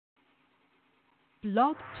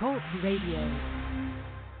Blog Talk Radio.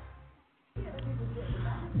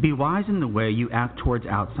 Be wise in the way you act towards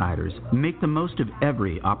outsiders. Make the most of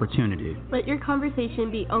every opportunity. Let your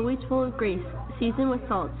conversation be always full of grace, seasoned with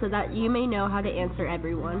salt, so that you may know how to answer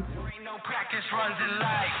everyone. Ain't no practice runs in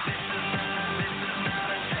life.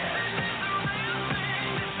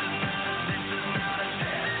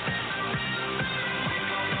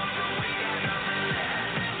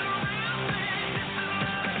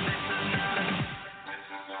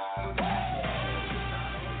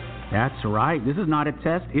 That's right. This is not a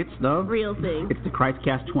test. It's the real thing. It's the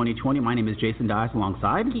Christcast 2020. My name is Jason Dias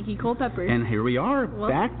alongside Kiki Culpepper. And here we are,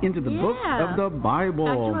 back into the book of the Bible.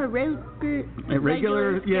 Back to our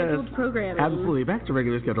regular scheduled programming. Absolutely, back to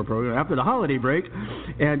regular scheduled programming after the holiday break.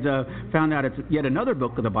 And found out it's yet another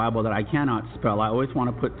book of the Bible that I cannot spell. I always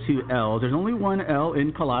want to put two L's. There's only one L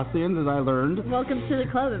in Colossians, as I learned. Welcome to the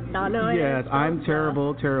club of not knowing. Yes, I'm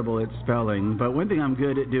terrible at spelling. But one thing I'm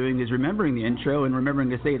good at doing is remembering the intro and remembering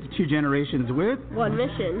to say it's two generations with one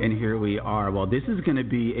mission. And here we are. Well, this is going to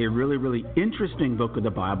be a really, really interesting book of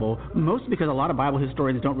the Bible, mostly because a lot of Bible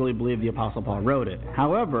historians don't really believe the Apostle Paul wrote it.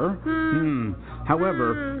 However,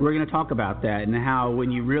 we're going to talk about that and how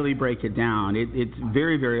when you really break it down, it's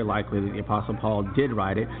very, very likely that the Apostle Paul did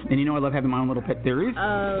write it. And you know I love having my own little pet theories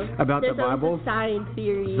about the Bible. There's science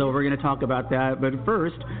theories. So we're going to talk about that. But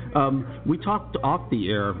first, we talked off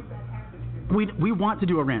the air. We want to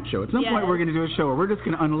do a rant show. At some point, we're going to do a show where we're just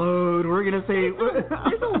going to unload. We're going to say...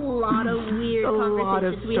 There's a lot of weird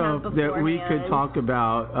conversations we have beforehand. That we could talk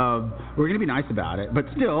about. We're going to be nice about it. But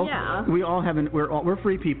still, we all haven't... We're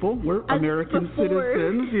free people. We're American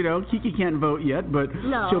citizens. You know, Kiki can't vote yet, but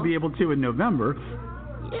she'll be able to in November.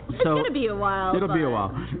 It's going to be a while. It'll be a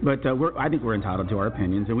while. But I think we're entitled to our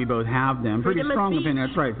opinions, and we both have them. Pretty strong opinions.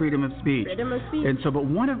 That's right, freedom of speech. Freedom of speech. And so, but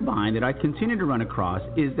one of mine that I continue to run across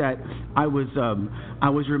is that I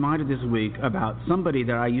was reminded this week about somebody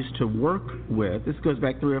that I used to work with. This goes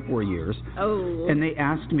back 3 or 4 years. Oh. And they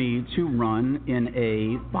asked me to run in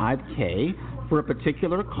a 5K for a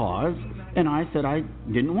particular cause, and I said I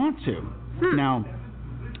didn't want to. Now,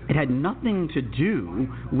 it had nothing to do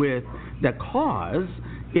with the cause.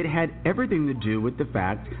 It had everything to do with the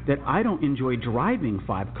fact that I don't enjoy driving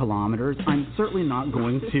 5 kilometers. I'm certainly not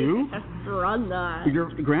going to run that. Your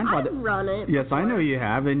grandfather. I've run it. Yes, before. I know you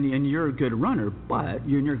have, and you're a good runner. But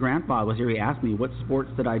you and your grandfather was here. He asked me what sports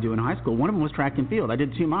did I do in high school. One of them was track and field. I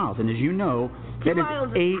did 2 miles, and as you know, that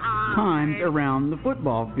is 8 times around the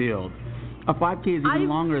football field. A 5K is even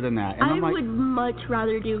longer than that. And I would much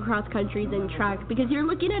rather do cross country than track because you're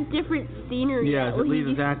looking at different scenery. Yes, at least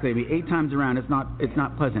exactly. I mean, 8 times around, it's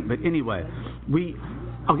not pleasant. But anyway,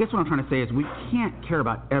 I guess what I'm trying to say is we can't care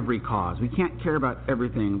about every cause. We can't care about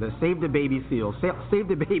everything. The Save the Baby Seals, Save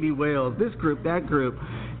the Baby Whales, this group, that group.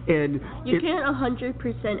 And you can't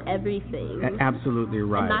 100% everything. Absolutely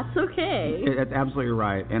right. And that's okay. That's absolutely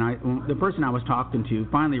right. And the person I was talking to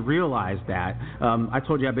finally realized that. I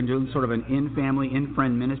told you I've been doing sort of an in-family,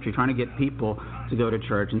 in-friend ministry, trying to get people to go to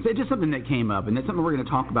church. And it's just something that came up, and that's something we're going to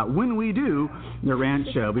talk about when we do the Rant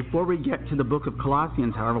Show. Before we get to the Book of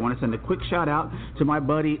Colossians, however, I want to send a quick shout-out to my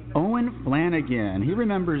buddy Owen Flanagan. He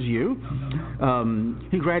remembers you.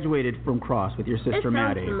 He graduated from Cross with your sister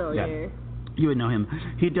Maddie. Familiar. Yeah. You would know him.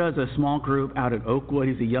 He does a small group out at Oakwood.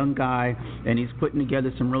 He's a young guy, and he's putting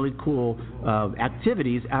together some really cool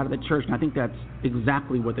activities out of the church, and I think that's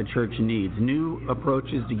exactly what the church needs. New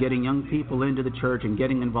approaches to getting young people into the church and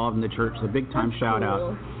getting involved in the church. So big-time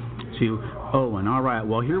shout-out to Owen. All right,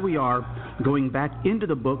 well, here we are going back into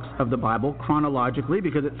the books of the Bible chronologically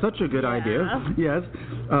because it's such a good idea. Yes.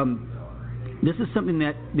 This is something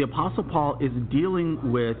that the Apostle Paul is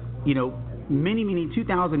dealing with, many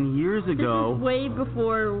 2,000 years ago. This is way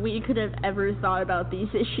before we could have ever thought about these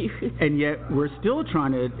issues. And yet we're still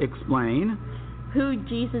trying to explain who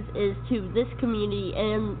Jesus is to this community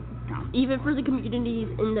and even for the communities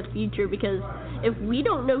in the future, because if we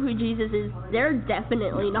don't know who Jesus is, they're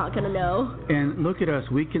definitely not going to know. And look at us.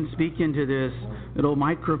 We can speak into this little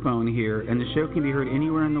microphone here, and the show can be heard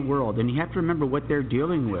anywhere in the world. And you have to remember what they're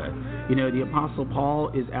dealing with. The Apostle Paul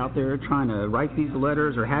is out there trying to write these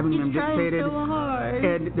letters or having them dictated. So hard.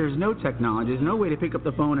 And there's no technology. There's no way to pick up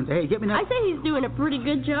the phone and say, hey, get me that. I say he's doing a pretty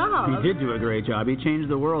good job. He did do a great job. He changed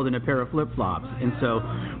the world in a pair of flip-flops. And so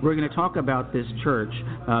we're going to talk about this church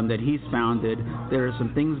that he's founded. There are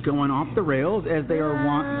some things going off the rails, as they are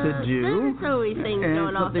wont to do. There's always things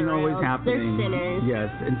going off the rails. And something always happening. They're sinners. Yes,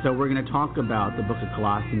 and so we're going to talk about the Book of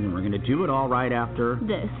Colossians, and we're going to do it all right after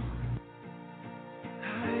this.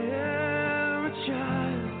 I am a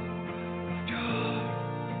child of God.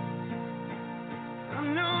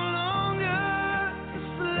 I'm no longer a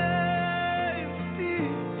slave to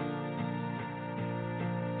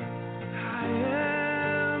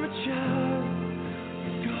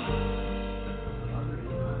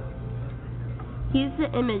He is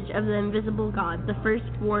the image of the invisible God, the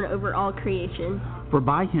firstborn over all creation. For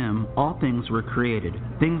by him all things were created,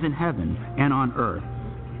 things in heaven and on earth,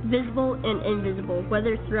 Visible and invisible,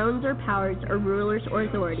 whether thrones or powers or rulers or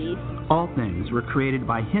authorities. all things were created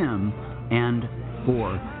by him and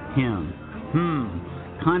for him.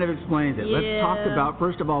 Kind of explains it. Let's talk about,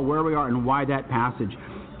 first of all, where we are and why that passage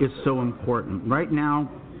is so important. Right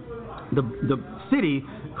now, the city,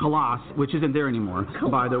 Colossus, which isn't there anymore,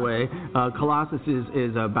 by the way. Colossus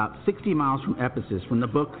is about 60 miles from Ephesus, from the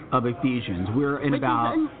book of Ephesians. We're in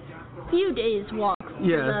about a few days walk.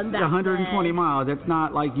 Yes, 120 miles. That's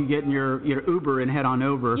not like you get in your Uber and head on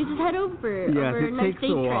over. You just head over. Yes, over it a nice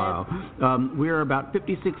takes a while. We're about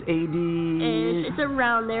 56 AD. It's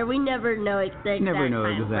around there. We never know exactly. Never know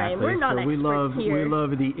exactly. We're not so experts here. We love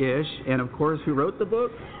the ish, and of course, who wrote the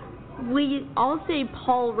book? We all say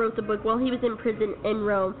Paul wrote the book while he was in prison in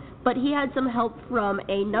Rome, but he had some help from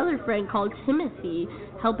another friend called Timothy,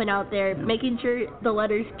 helping out there, making sure the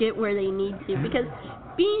letters get where they need to, because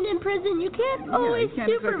being in prison, you can't always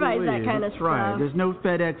supervise that kind of That's stuff. right. There's no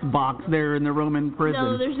FedEx box there in the Roman prison.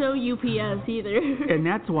 No, there's no UPS either. And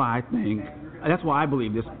that's why I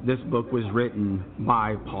believe this book was written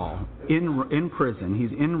by Paul in prison.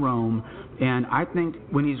 He's in Rome, and I think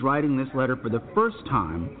when he's writing this letter for the first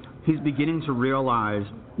time, he's beginning to realize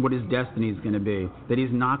what his destiny is going to be, that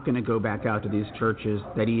he's not going to go back out to these churches,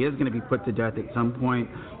 that he is going to be put to death at some point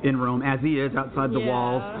in Rome, as he is outside the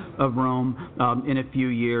walls of Rome in a few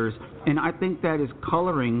years. And I think that is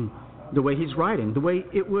coloring the way he's writing, the way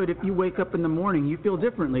it would if you wake up in the morning, you feel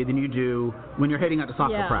differently than you do when you're heading out to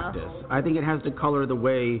soccer practice. I think it has to color the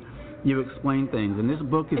way you explain things, and this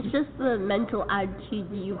book is... It's just the mental attitude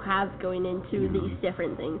you have going into these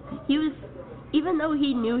different things. Even though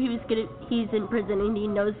he knew he's in prison and he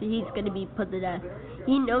knows that he's going to be put to death,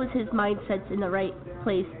 he knows his mindset's in the right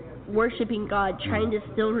place, worshiping God, trying to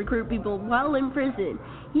still recruit people while in prison.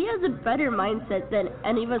 He has a better mindset than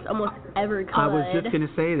any of us almost ever could. I was just going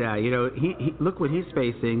to say that. You know, he look what he's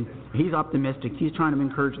facing. He's optimistic. He's trying to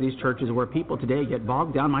encourage these churches where people today get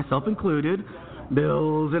bogged down, myself included,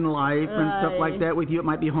 bills and life and stuff like that. With you, it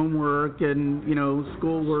might be homework and,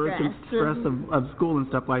 schoolwork and stress of school and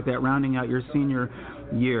stuff like that, rounding out your senior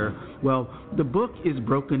year. Well, the book is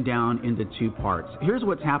broken down into two parts. Here's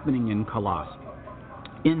what's happening in Colossus.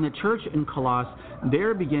 In the church in Colossus,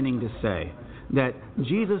 they're beginning to say that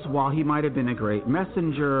Jesus, while he might have been a great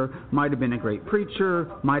messenger, might have been a great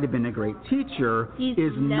preacher, might have been a great teacher,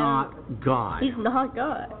 is not God. He's not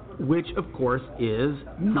God. Which, of course, is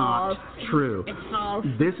not true. It's false.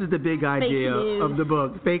 This is the big idea of the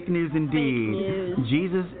book. Fake news indeed. Fake news.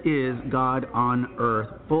 Jesus is God on earth.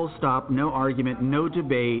 Full stop, no argument, no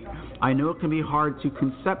debate. I know it can be hard to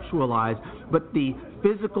conceptualize, but the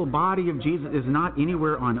physical body of Jesus is not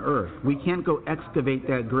anywhere on earth. We can't go excavate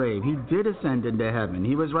that grave. He did ascend into heaven.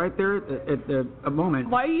 He was right there at a moment.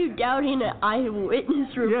 Why are you doubting an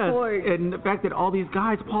eyewitness report? Yes, and the fact that all these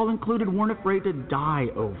guys, Paul included, weren't afraid to die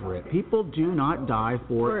over it. People do not die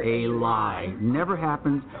for a lie. Never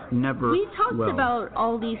happens, never will. We talked about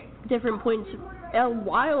all these different points a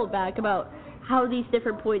while back about how these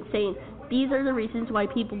different points saying these are the reasons why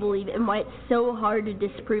people believe it and why it's so hard to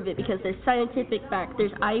disprove it, because there's scientific facts,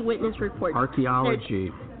 there's eyewitness reports,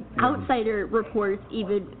 archaeology, outsider reports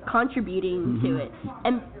even contributing to it.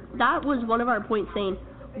 And that was one of our points, saying,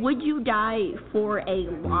 would you die for a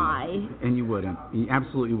lie? And you wouldn't. You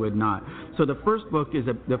absolutely would not. So the first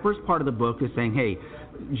part of the book is saying, hey,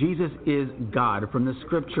 Jesus is God from the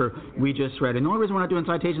scripture we just read. And the only reason we're not doing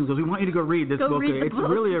citations is because we want you to go read this book. It's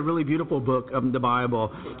really a really beautiful book of the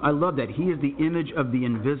Bible. I love that. He is the image of the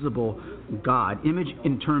invisible God. Image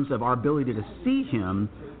in terms of our ability to see him.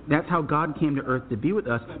 That's how God came to earth to be with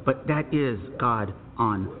us, but that is God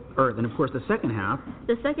on earth. And of course, the second half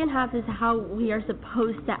is how we are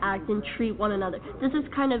supposed to act and treat one another. This is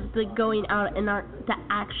kind of the going out and the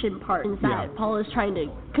action part that Paul is trying to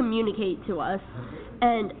communicate to us.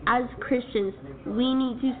 And as Christians, we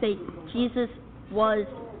need to say Jesus was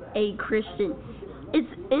a Christian. It's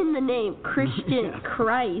in the name, Christian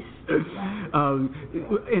Christ.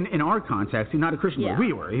 In our context, he's not a Christian, but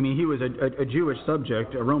we were. I mean, he was a Jewish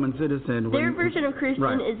subject, a Roman citizen. Their version of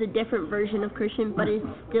Christian is a different version of Christian, but it's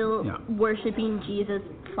still worshiping Jesus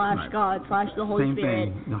 / God / the Holy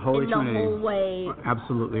Spirit thing. The Holy Trinity. The whole way.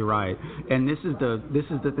 Absolutely right. And this is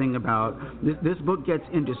the thing about this book gets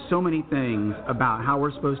into so many things about how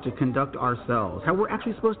we're supposed to conduct ourselves, how we're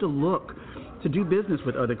actually supposed to look to do business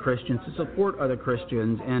with other Christians, to support other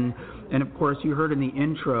Christians. And of course, you heard in the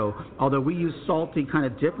intro, although we use salty kind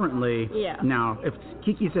of differently. Yeah. Now, if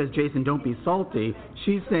Kiki says, Jason, don't be salty,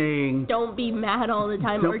 she's saying... Don't be mad all the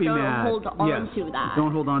time, don't or be don't mad. hold on to that.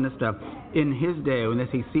 Don't hold on to stuff. In his day, when they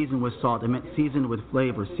say seasoned with salt, it meant seasoned with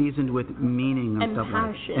flavor, seasoned with meaning and stuff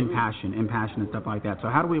like that. And passion and stuff like that. So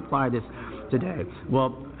how do we apply this today?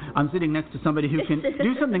 Well, I'm sitting next to somebody who can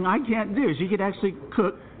do something I can't do. She could actually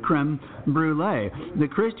cook creme brulee. The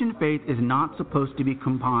Christian faith is not supposed to be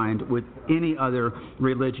combined with any other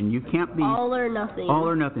religion. You can't be... all or nothing. All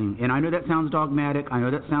or nothing. And I know that sounds dogmatic. I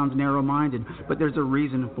know that sounds narrow-minded, but there's a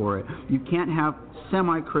reason for it. You can't have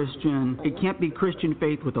semi-Christian. It can't be Christian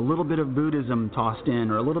faith with a little bit of Buddhism tossed in,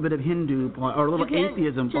 or a little bit of Hindu, or a little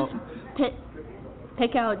atheism. Just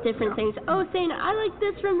pick out different things. Oh, saying I like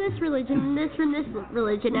this from this religion, and this from this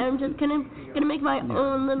religion, and I'm just gonna make my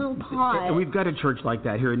own little pot. And we've got a church like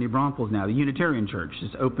that here in New Braunfels now. The Unitarian Church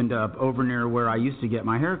just opened up over near where I used to get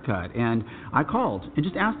my hair cut, and I called and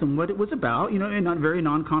just asked them what it was about, in a very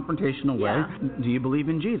non-confrontational way. Yeah. Do you believe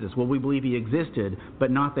in Jesus? Well, we believe he existed, but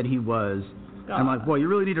not that he was. God. I'm like, boy, you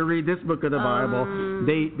really need to read this book of the Bible.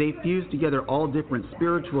 They fuse together all different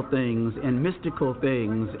spiritual things and mystical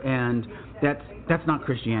things, and that's not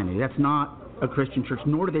Christianity. That's not a Christian church,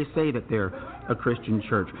 nor do they say that they're a Christian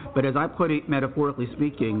church. But as I put it, metaphorically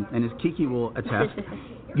speaking, and as Kiki will attest,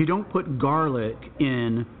 you don't put garlic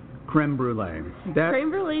in creme brulee.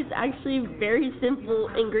 Creme brulee is actually very simple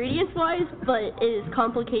ingredients-wise, but it is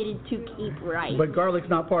complicated to keep right. But garlic's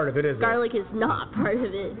not part of it, is it? Garlic is not part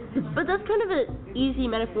of it. But that's kind of an easy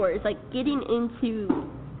metaphor. It's like getting into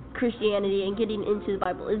Christianity and getting into the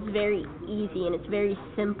Bible is very easy and it's very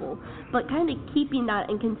simple. But kind of keeping that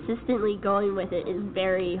and consistently going with it is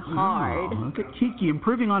very hard. Oh, look at Kiki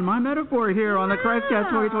improving on my metaphor here on the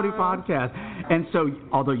Christcast 2020 podcast. And so,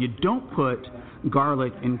 although you don't put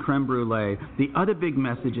garlic in creme brulee, the other big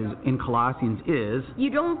message in Colossians is... you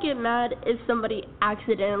don't get mad if somebody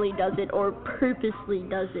accidentally does it or purposely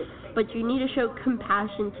does it, but you need to show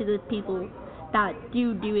compassion to the people that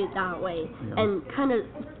do it that way, and kind of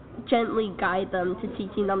gently guide them to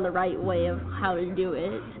teaching them the right way of how to do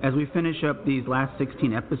it. As we finish up these last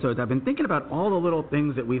 16 episodes, I've been thinking about all the little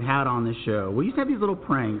things that we've had on the show. We used to have these little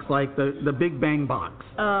pranks, like the Big Bang box,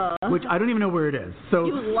 which I don't even know where it is. So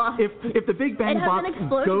if the Big Bang box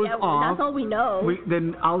goes off, that's all we know.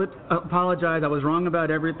 Then I'll apologize. I was wrong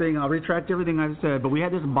about everything. I'll retract everything I've said. But we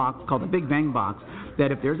had this box called the Big Bang box,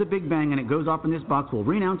 that if there's a Big Bang and it goes off in this box, we'll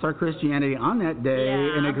renounce our Christianity on that day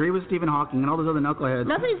and agree with Stephen Hawking and all those other knuckleheads.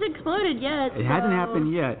 Nothing's exploded yet. It hasn't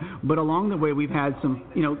happened yet, but along the way we've had some,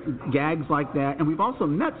 gags like that, and we've also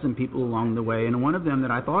met some people along the way, and one of them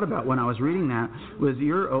that I thought about when I was reading that was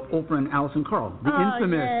your old friend Allison Carl, the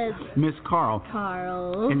infamous Miss Carl.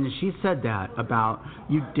 And she said that about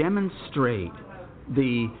you demonstrate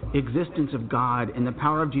the existence of God and the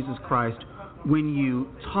power of Jesus Christ when you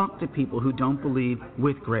talk to people who don't believe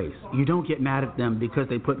with grace. You don't get mad at them because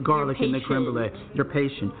they put garlic in the creme brulee. You're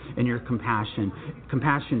patient and you're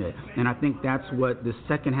compassionate. And I think that's what the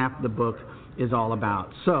second half of the book is all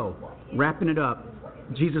about. So, wrapping it up,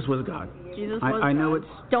 Jesus was God. Jesus was God. I know it's...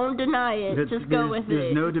 don't deny it. Just go with it.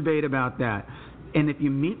 There's no debate about that. And if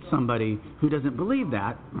you meet somebody who doesn't believe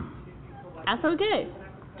that... that's okay.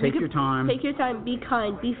 Take your time. Take your time. Be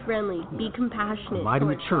kind. Be friendly. Be compassionate. Invite them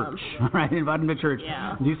to church. All right, invite them to church.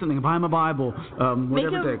 Yeah. Do something. Buy them a Bible.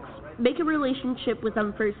 Whatever it takes. Make a relationship with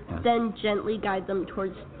them first, then gently guide them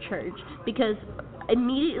towards church. Because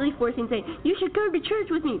immediately forcing saying, you should go to church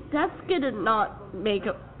with me, that's going to not make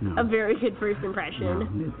a very good first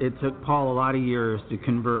impression. No. It took Paul a lot of years to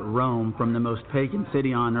convert Rome from the most pagan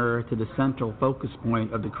city on earth to the central focus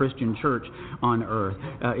point of the Christian church on earth.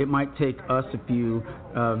 It might take us a few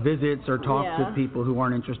visits or talks with people who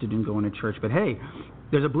aren't interested in going to church. But hey,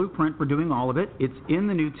 there's a blueprint for doing all of it. It's in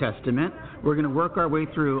the New Testament. We're going to work our way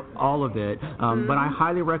through all of it. But I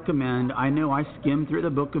highly recommend, I know I skimmed through the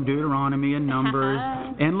book of Deuteronomy and Numbers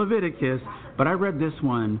and Leviticus, but I read this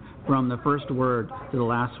one from the first word to the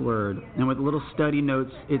last word. And with little study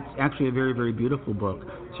notes, it's actually a very, very beautiful book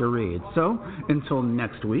to read. So, until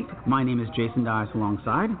next week, my name is Jason Dias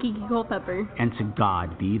alongside Kiki Culpepper. And to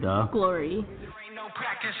God be the glory.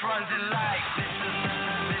 Practice runs in life.